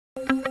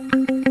In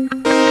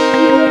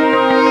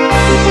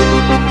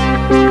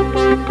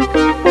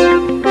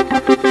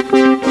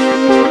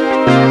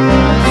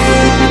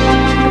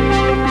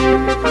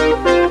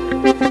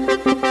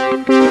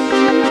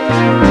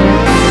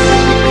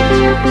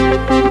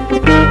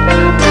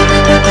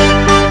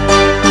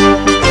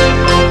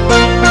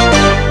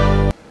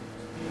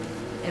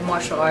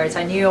martial arts,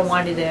 I knew I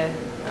wanted to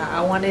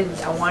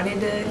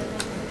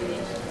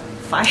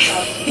fight.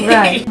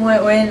 Right.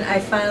 When I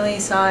finally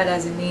saw it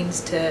as a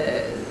means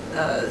to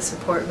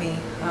support me,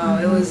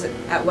 it was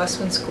at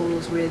Westwood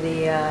Schools where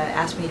they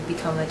asked me to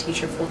become a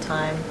teacher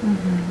full-time.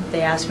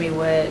 They asked me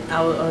what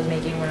I was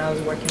making when I was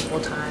working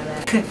full-time.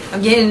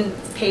 I'm getting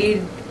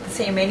paid the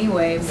same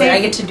anyway, but I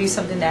get to do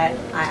something that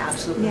I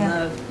absolutely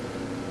love.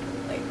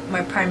 Like,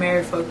 my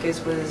primary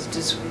focus was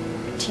just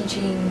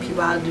teaching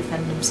people how to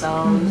defend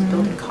themselves,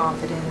 building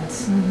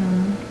confidence,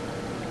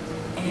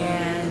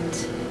 and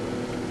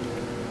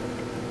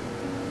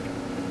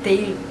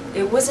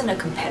it wasn't a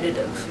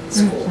competitive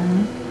school.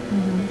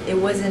 It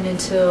wasn't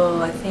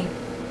until I think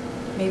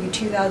maybe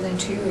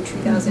 2002 or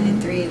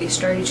 2003 they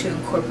started to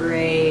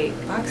incorporate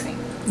boxing,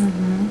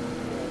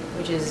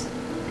 which is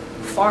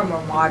far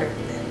more modern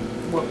than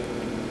what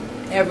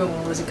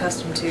everyone was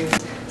accustomed to.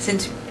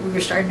 Since we were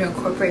starting to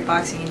incorporate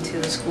boxing into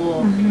the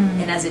school,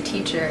 and as a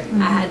teacher,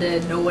 I had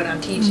to know what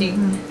I'm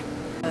teaching.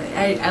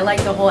 I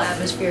like the whole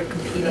atmosphere of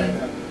competing,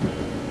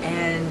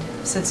 and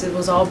since it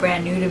was all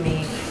brand new to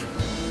me,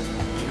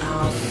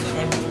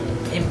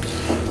 and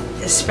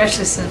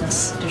especially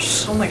since there's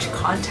so much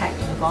contact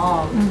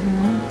involved,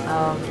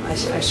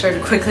 I started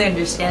to quickly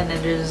understand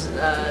that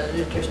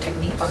there's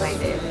technique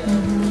behind it.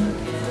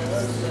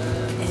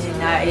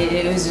 And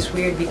it was just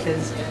weird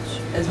because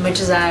as much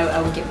as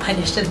I would get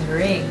punished in the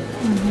ring,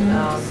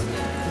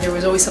 there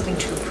was always something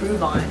to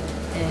improve on.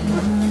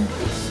 And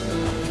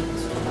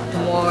the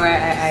more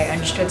I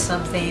understood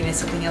something, and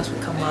something else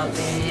would come up,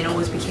 and it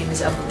always became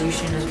this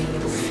evolution of being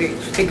able to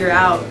figure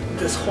out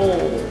this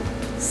whole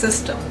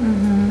system.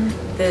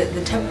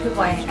 The type of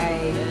people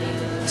I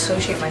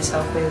associate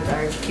myself with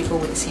are people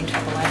with the same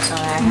type of lifestyle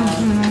I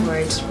have, where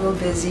it's real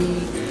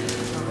busy.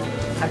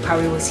 I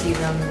probably will see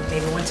them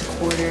maybe once a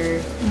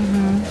quarter.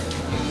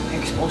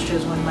 Expulsion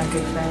is one of my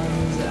good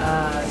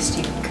friends,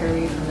 Stephen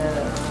Curry from the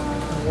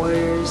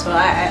Warriors. So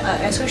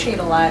I associate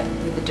a lot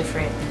with the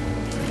different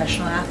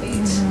professional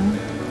athletes.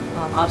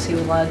 Obviously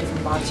with a lot of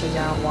different boxers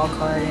down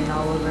Wildcard and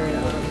all over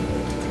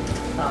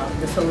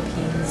the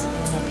Philippines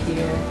and up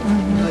here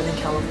in Northern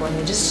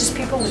California. Just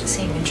people with the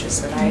same interests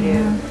that I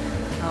do.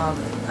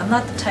 I'm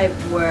not the type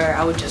where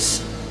I would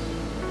just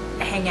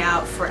hang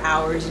out for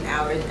hours and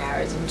hours and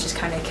hours and just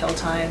kind of kill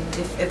time.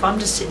 If I'm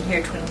just sitting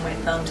here twiddling my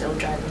thumbs, it'll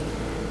drive me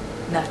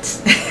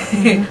nuts.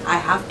 I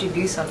have to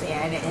do something,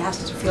 and it has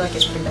to feel like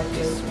it's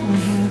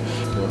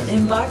productive.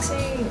 In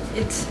boxing,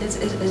 it's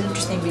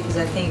interesting because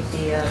I think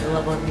the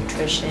level of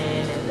nutrition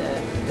and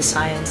the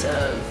science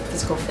of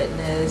physical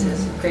fitness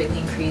has greatly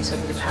increased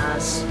over the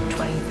past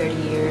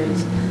 20-30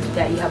 years.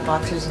 That you have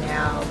boxers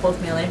now,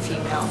 both male and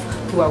female,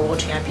 who are world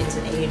champions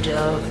in the age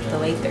of the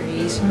late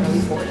 30s, early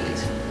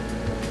 40s.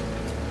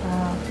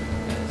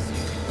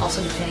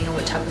 Also depending on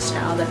what type of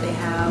style that they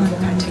have, what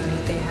kind of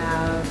technique they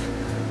have,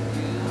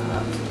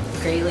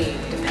 greatly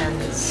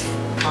depends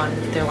on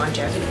their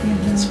longevity in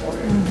the sport.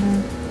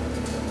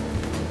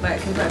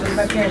 But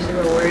my parents, they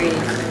were worried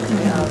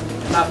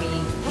about me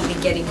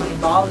even getting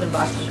involved in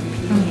boxing,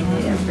 competing in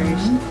it at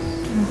first.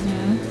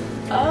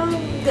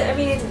 I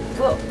mean,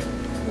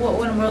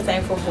 what I'm real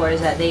thankful for is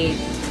that they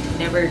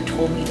never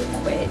told me to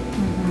quit.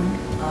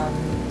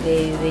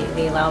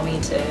 They allow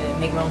me to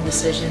make my own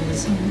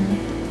decisions,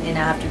 and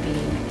I have to be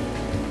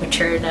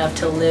mature enough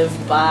to live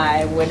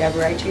by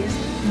whatever I choose.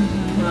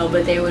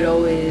 But they would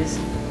always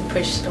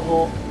push the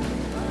whole,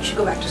 you should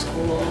go back to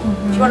school.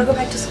 If you want to go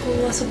back to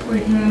school, I'll support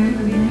you.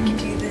 You can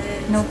do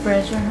this. No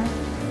pressure, huh?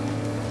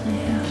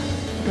 Yeah.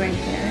 Great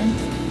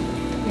parents.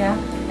 Yeah.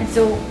 And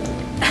so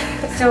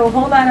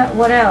hold on.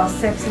 What else?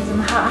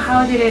 Sexism.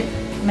 How did it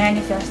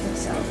manifest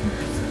itself?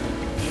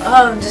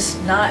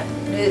 Just not.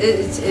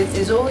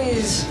 It's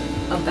always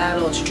a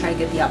battle to try to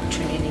get the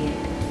opportunity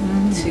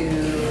to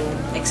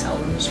excel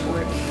in the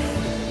sport.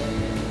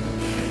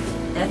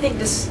 And I think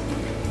this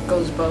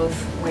goes both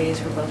ways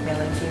for both male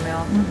and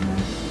female.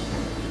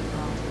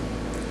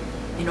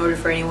 In order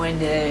for anyone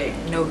to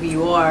know who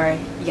you are,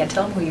 you gotta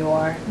tell them who you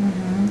are.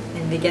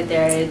 And to get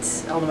there,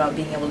 it's all about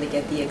being able to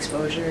get the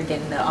exposure,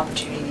 getting the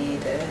opportunity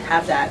to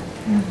have that.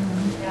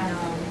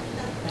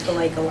 I feel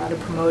like a lot of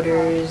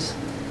promoters,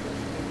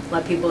 a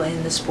lot of people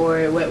in the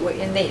sport,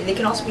 and they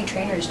can also be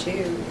trainers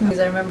too. Because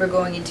I remember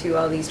going into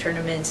all these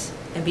tournaments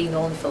and being the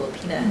only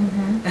Filipina.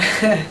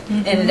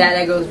 And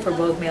that goes for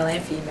both male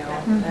and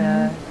female.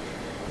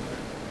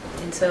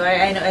 And so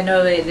I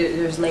know that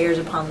there's layers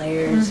upon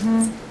layers,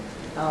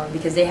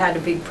 because they had a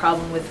big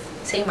problem with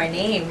saying my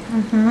name,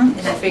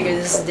 and I figure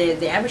this is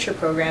the amateur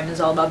program is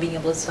all about being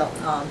able to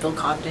build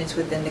confidence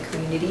within the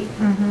community.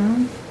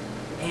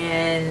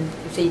 And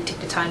if they take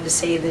the time to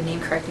say the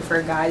name correctly for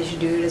a guy, they should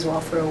do it as well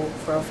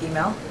for a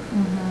female.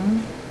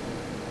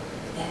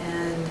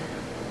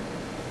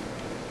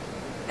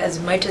 as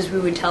much as we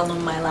would tell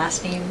them my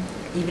last name,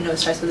 even though it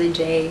starts with a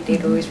J,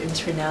 they'd always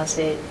mispronounce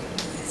it.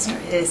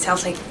 It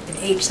sounds like an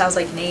H, sounds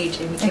like an H,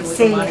 and we came with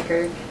the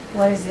moniker.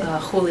 What is it?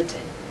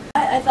 Julaton.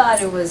 I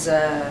thought it was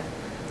a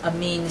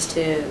means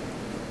to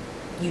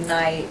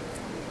unite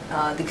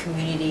the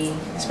community,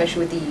 especially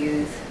with the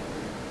youth,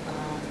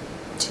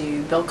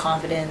 to build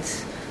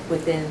confidence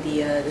within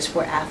the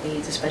sport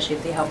athletes, especially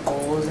if they have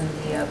goals in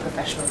the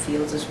professional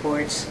fields of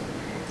sports.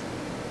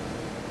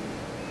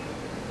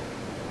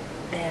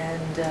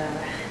 And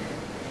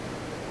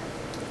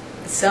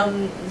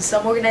some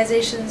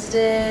organizations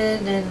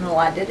did, and a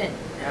lot didn't,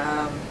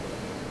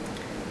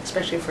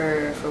 especially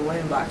for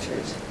women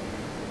boxers.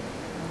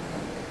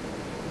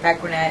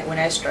 Back when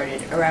I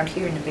started around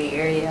here in the Bay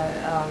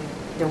Area,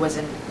 there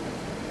wasn't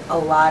a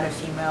lot of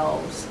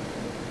females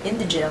in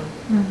the gym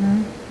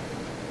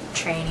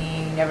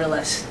training,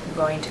 nevertheless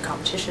going to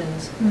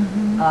competitions.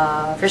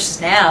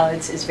 Versus now,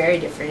 it's very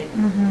different.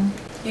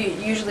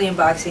 Usually in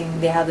boxing,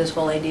 they have this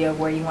whole idea of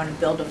where you want to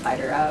build a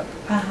fighter up,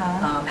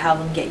 have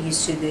them get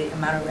used to the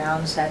amount of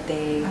rounds that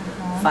they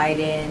fight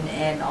in,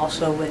 and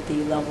also with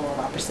the level of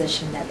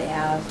opposition that they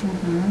have.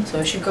 So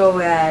it should go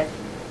at,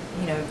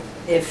 you know,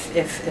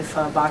 if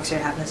a boxer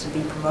happens to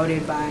be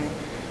promoted by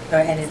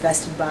and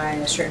invested by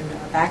a certain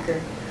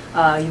backer,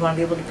 you want to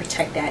be able to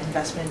protect that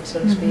investment, so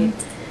to speak.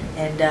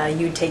 And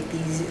you take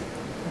these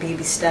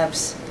baby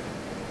steps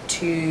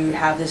to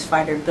have this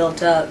fighter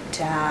built up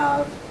to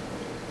have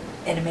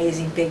an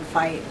amazing big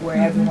fight where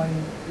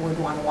everyone would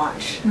want to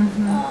watch.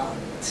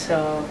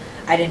 So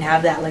I didn't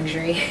have that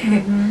luxury.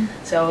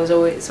 So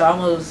I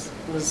almost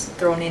was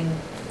thrown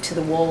into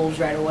the wolves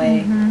right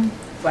away.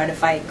 Try to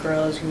fight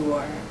girls who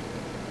are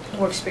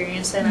more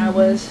experienced than I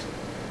was.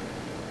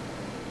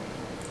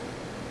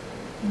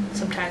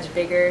 Sometimes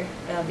bigger,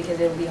 because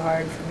it would be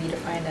hard for me to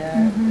find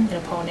an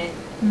opponent.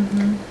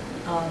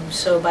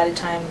 So by the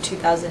time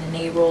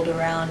 2008 rolled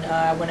around,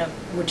 I went up,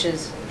 which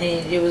is,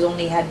 it was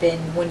only had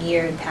been 1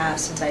 year had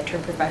passed since I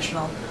turned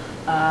professional.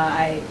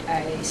 I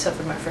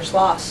suffered my first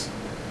loss.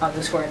 It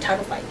was for a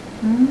title fight.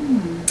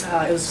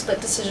 It was a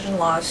split decision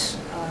loss.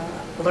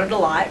 I learned a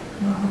lot.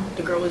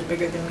 The girl was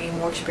bigger than me,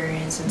 more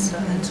experienced and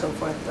so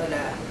forth. But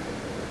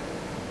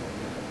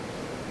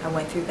I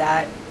went through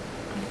that.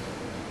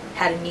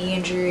 Had a knee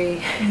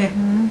injury.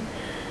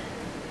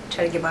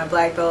 Tried to get my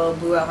black belt,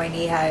 blew out my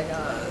knee, had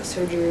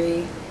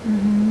surgery.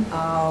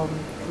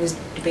 Was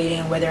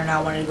debating whether or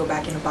not I wanted to go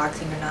back into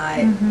boxing or not.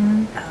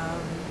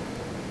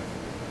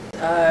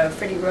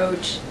 Freddie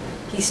Roach,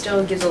 he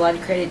still gives a lot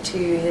of credit to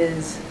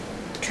his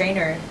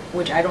trainer,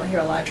 which I don't hear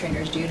a lot of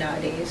trainers do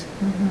nowadays.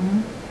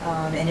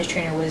 And his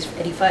trainer was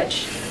Eddie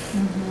Futch.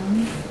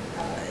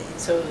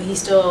 So he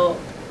still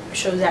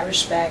shows that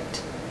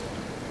respect.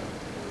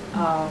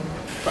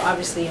 But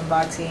obviously in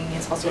boxing,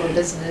 it's also a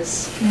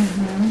business.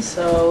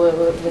 So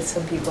with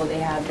some people, they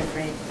have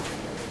different.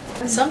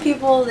 Some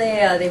people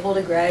they hold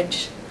a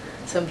grudge.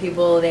 Some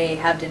people they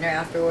have dinner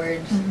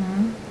afterwards.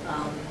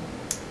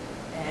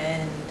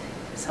 And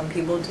some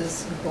people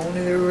just go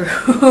into their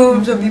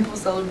room. Some people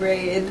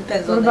celebrate. It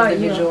depends on the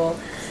individual.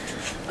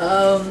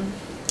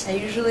 I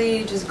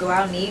usually just go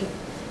out and eat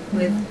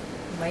with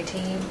my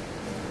team.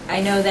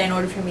 I know that in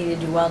order for me to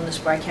do well in the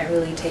sport, I can't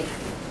really take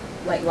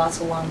like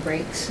lots of long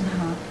breaks.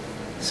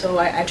 So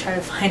I try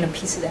to find a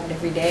piece of that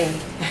every day,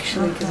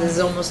 actually, because it's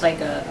almost like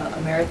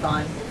a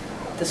marathon,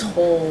 this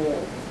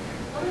whole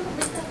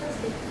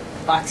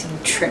boxing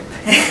trip.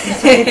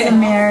 It's a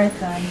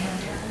marathon,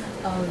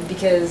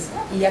 because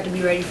you have to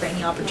be ready for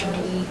any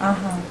opportunity.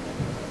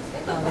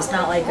 It's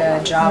not like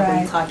a job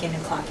where you clock in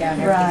and clock out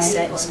and everything's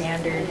set and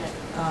standard. You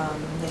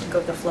have to go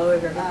with the flow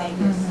of everything.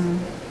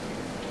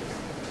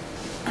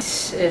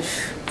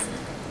 If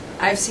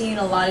I've seen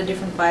a lot of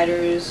different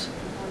fighters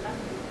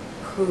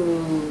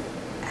who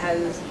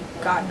has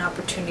gotten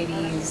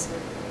opportunities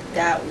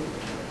that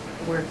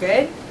were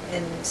good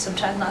and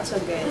sometimes not so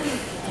good,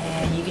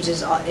 and you could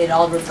just, it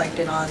all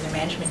reflected on the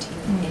management team,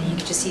 and you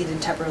could just see the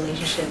type of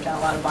relationship that a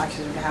lot of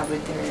boxers would have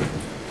with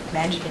their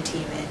management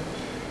team, and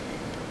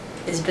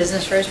it's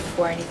business first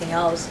before anything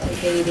else.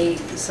 Like they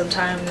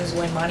sometimes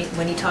when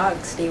money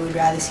talks, they would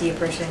rather see a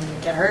person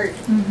get hurt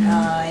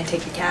and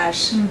take the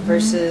cash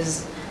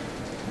versus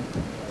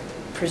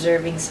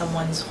preserving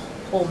someone's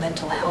whole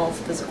mental health,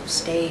 physical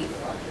state.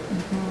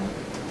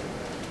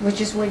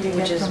 Which is what you get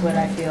Which is from what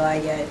them. I feel I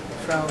get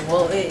from,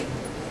 well,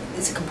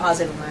 it's a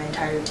composite of my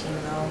entire team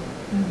though.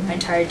 My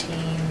entire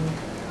team,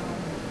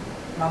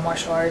 my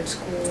martial arts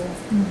school,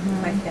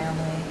 my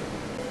family.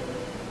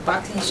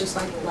 Boxing is just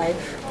like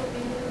life.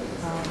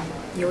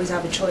 You always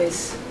have a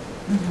choice.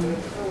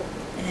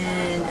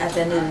 And at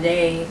the end of the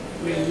day,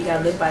 you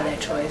gotta live by that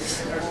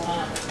choice.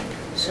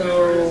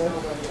 So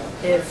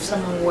if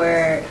someone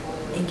were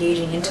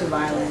engaging into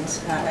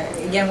violence,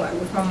 again,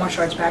 with my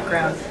martial arts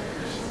background,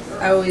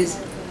 I always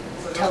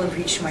tell and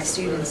preach to my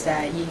students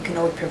that you can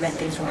always prevent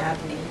things from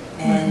happening.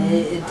 And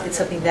it's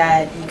something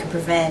that you can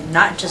prevent,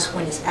 not just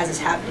when as it's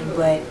happening,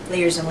 but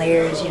layers and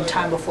layers,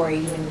 time before it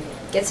even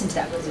gets into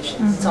that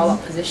position. It's all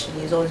about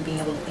positioning. It's always being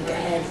able to think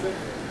ahead.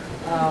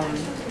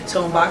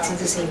 So in boxing,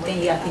 it's the same thing.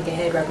 You got to think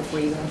ahead right before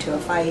you go into a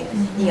fight.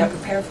 You got to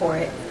prepare for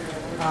it.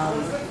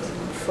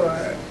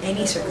 For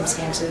any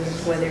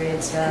circumstances, whether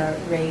it's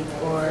rape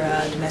or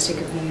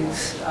domestic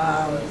abuse,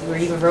 or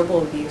even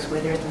verbal abuse,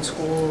 whether it's in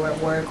school or at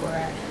work or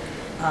at,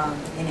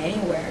 in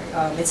anywhere.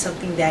 It's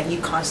something that you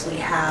constantly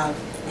have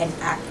an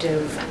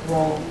active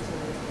role.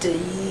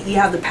 You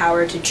have the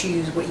power to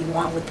choose what you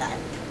want with that.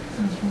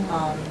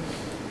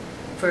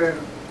 For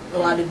a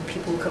lot of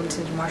people who come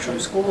to martial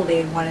arts school,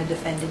 they want to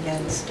defend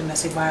against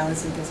domestic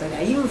violence and things like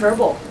that, even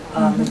verbal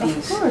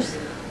abuse. Of course.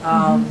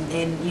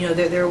 And you know,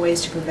 there are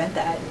ways to prevent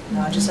that.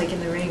 Just like in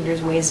the ring,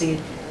 there's ways to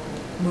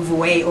move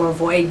away or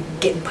avoid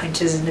getting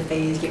punches in the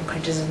face, getting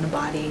punches in the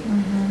body.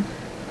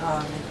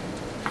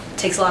 It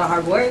takes a lot of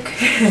hard work.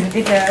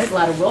 It does. A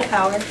lot of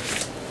willpower.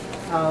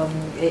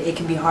 It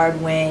can be hard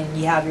when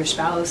you have your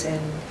spouse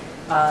and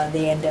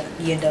you end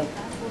up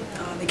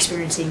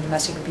experiencing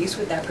domestic abuse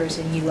with that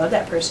person. You love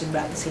that person,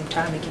 but at the same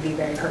time, it can be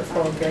very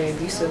hurtful and very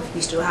abusive.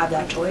 You still have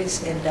that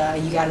choice, and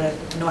you gotta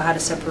know how to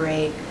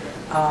separate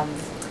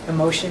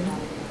emotion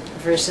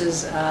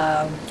versus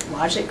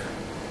logic.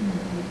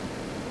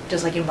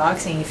 Just like in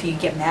boxing, if you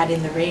get mad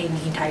in the ring,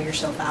 you can tire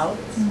yourself out,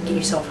 get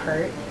yourself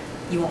hurt.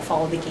 You won't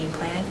follow the game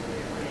plan,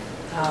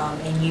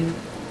 and you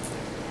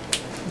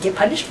get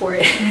punished for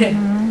it.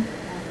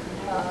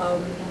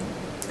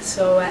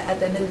 So at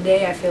the end of the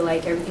day, I feel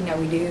like everything that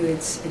we do,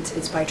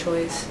 it's by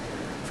choice.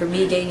 For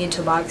me, getting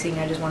into boxing,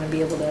 I just want to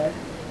be able to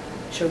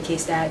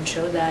showcase that and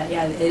show that,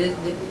 yeah,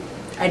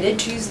 I did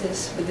choose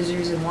this, but there's a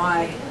reason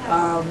why.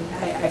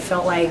 I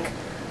felt like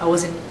I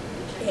wasn't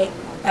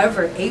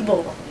ever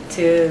able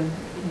to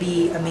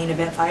be a main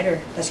event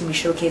fighter that's going to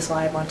be showcased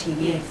live on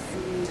TV.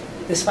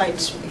 This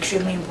fight's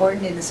extremely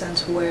important in the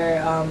sense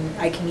where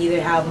I can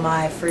either have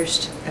my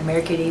first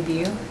American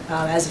debut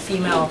as a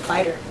female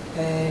fighter,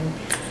 and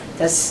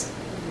that's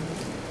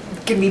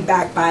going to be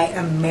backed by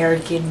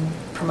American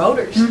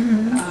promoters.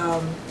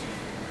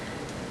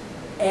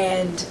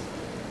 And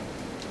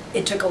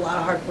it took a lot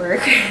of hard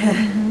work,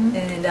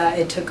 and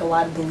it took a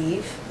lot of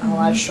belief, a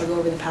lot of struggle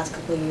over the past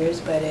couple of years,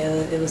 but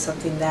it was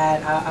something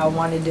that I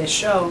wanted to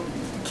show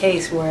a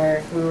case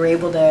where we were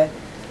able to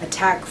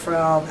attack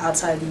from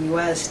outside the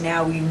U.S.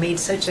 Now we made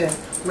such a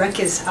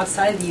ruckus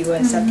outside the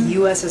U.S. that the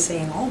U.S. is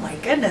saying, oh my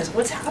goodness,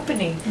 what's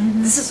happening?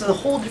 This is a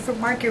whole different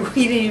market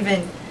we didn't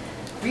even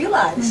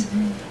realize.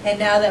 And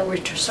now that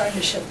we're starting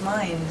to shift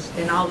minds,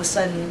 then all of a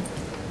sudden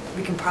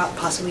we can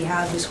possibly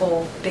have this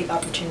whole big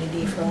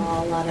opportunity for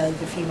a lot of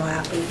the female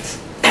athletes.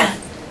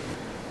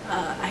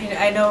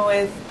 I know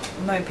with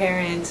my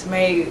parents,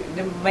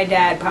 my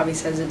dad probably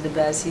says it the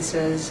best. He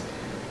says,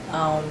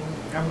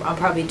 I'm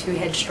probably too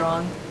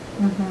headstrong.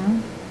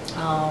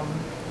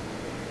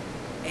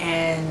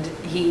 And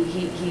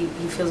he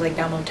feels like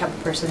I'm the type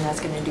of person that's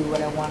going to do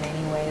what I want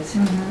anyways.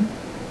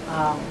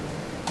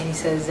 And he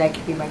says that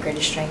could be my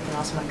greatest strength and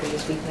also my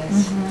greatest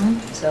weakness.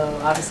 So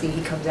obviously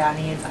he comes out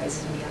and he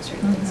advises me on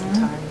certain things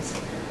sometimes.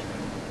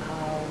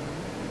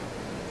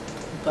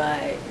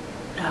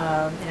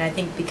 And I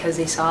think because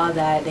they saw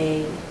that,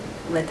 they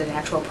let the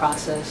natural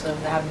process of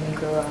having me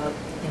grow up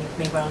and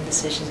make my own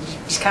decisions,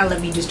 just kind of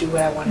let me just do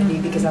what I want to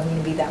do because I'm going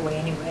to be that way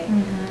anyway,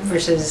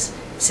 versus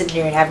sitting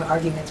there and having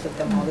arguments with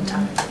them all the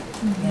time.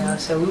 You know,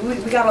 so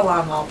we got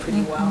along all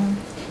pretty well.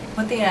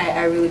 One thing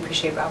I really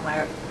appreciate about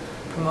my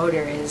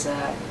promoter is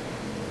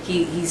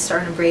he's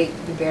starting to break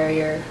the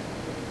barrier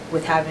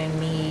with having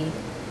me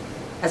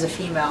as a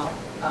female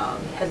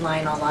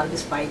headline on a lot of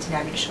his fights and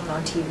having it shown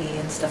on TV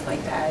and stuff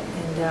like that.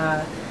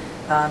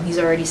 And he's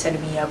already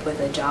setting me up with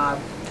a job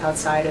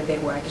outside of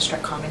it where I can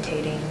start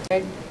commentating.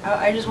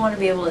 I just want to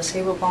be able to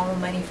save up all my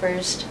money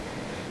first,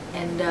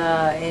 and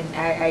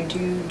I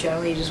do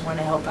generally just want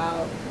to help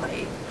out,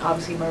 like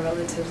obviously my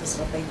relatives and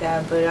stuff like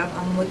that. But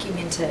I'm looking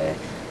into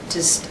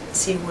just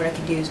seeing what I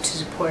can do to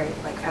support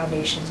like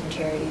foundations and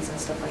charities and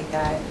stuff like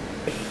that.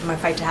 My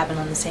fight to happen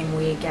on the same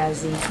week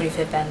as the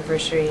 25th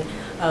anniversary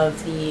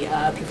of the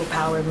People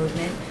Power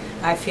movement.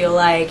 I feel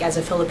like as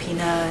a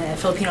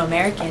Filipino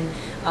American,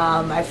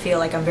 I feel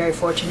like I'm very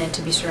fortunate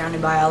to be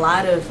surrounded by a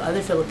lot of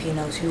other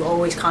Filipinos who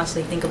always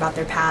constantly think about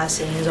their past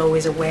and is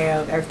always aware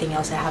of everything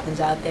else that happens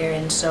out there.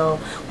 And so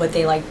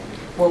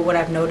what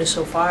I've noticed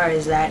so far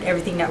is that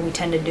everything that we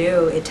tend to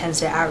do, it tends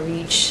to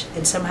outreach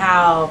and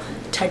somehow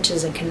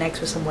touches and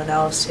connects with someone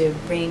else to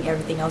bring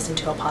everything else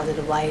into a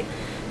positive light.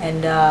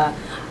 And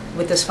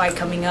with this fight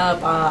coming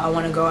up, I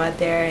want to go out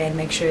there and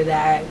make sure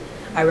that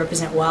I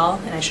represent well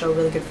and I show a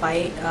really good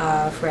fight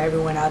for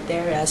everyone out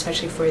there,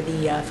 especially for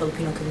the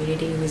Filipino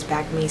community who's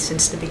backed me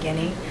since the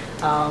beginning.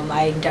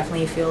 I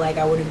definitely feel like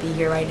I wouldn't be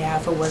here right now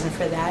if it wasn't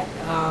for that.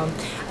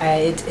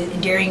 It's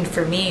endearing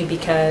for me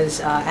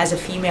because as a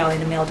female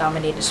in a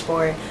male-dominated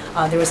sport,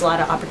 there was a lot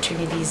of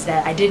opportunities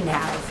that I didn't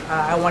have.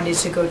 I wanted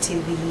to go to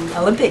the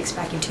Olympics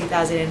back in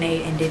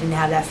 2008 and didn't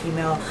have that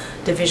female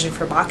division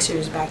for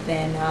boxers back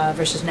then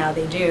versus now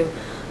they do.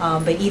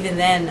 But even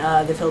then,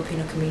 the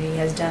Filipino community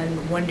has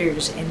done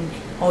wonders and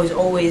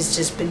always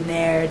just been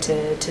there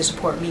to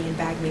support me and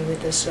back me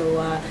with this. So,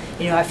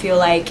 I feel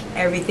like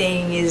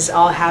everything is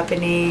all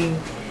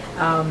happening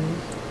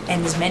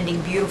and is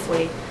mending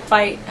beautifully.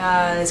 Fight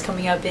is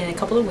coming up in a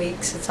couple of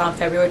weeks. It's on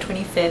February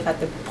 25th at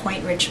the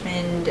Point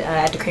Richmond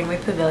at the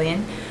Craneway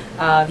Pavilion.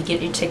 You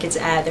get your tickets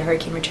at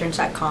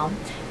thehurricanereturns.com.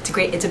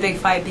 It's a big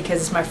fight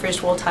because it's my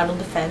first world title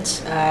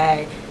defense.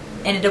 I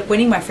ended up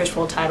winning my first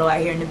world title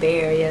out here in the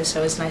Bay Area,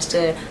 so it's nice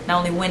to not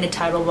only win a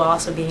title but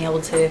also being able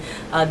to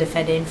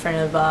defend it in front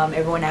of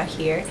everyone out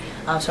here.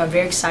 So I'm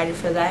very excited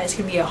for that. It's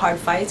going to be a hard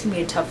fight. It's going to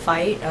be a tough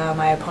fight.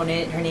 My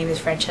opponent, her name is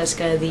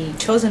Francesca, the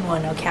chosen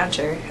one, I'll count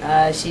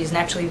her. She's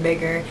naturally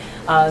bigger,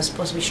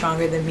 supposed to be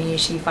stronger than me.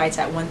 She fights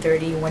at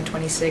 130,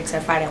 126. I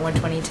fight at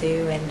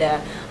 122,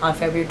 and on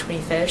February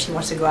 25th she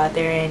wants to go out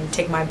there and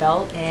take my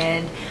belt,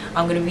 and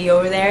I'm going to be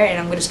over there and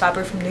I'm going to stop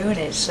her from doing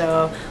it.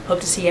 So hope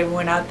to see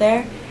everyone out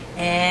there.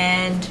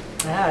 And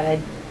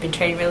I've been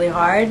training really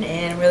hard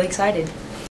and I'm really excited.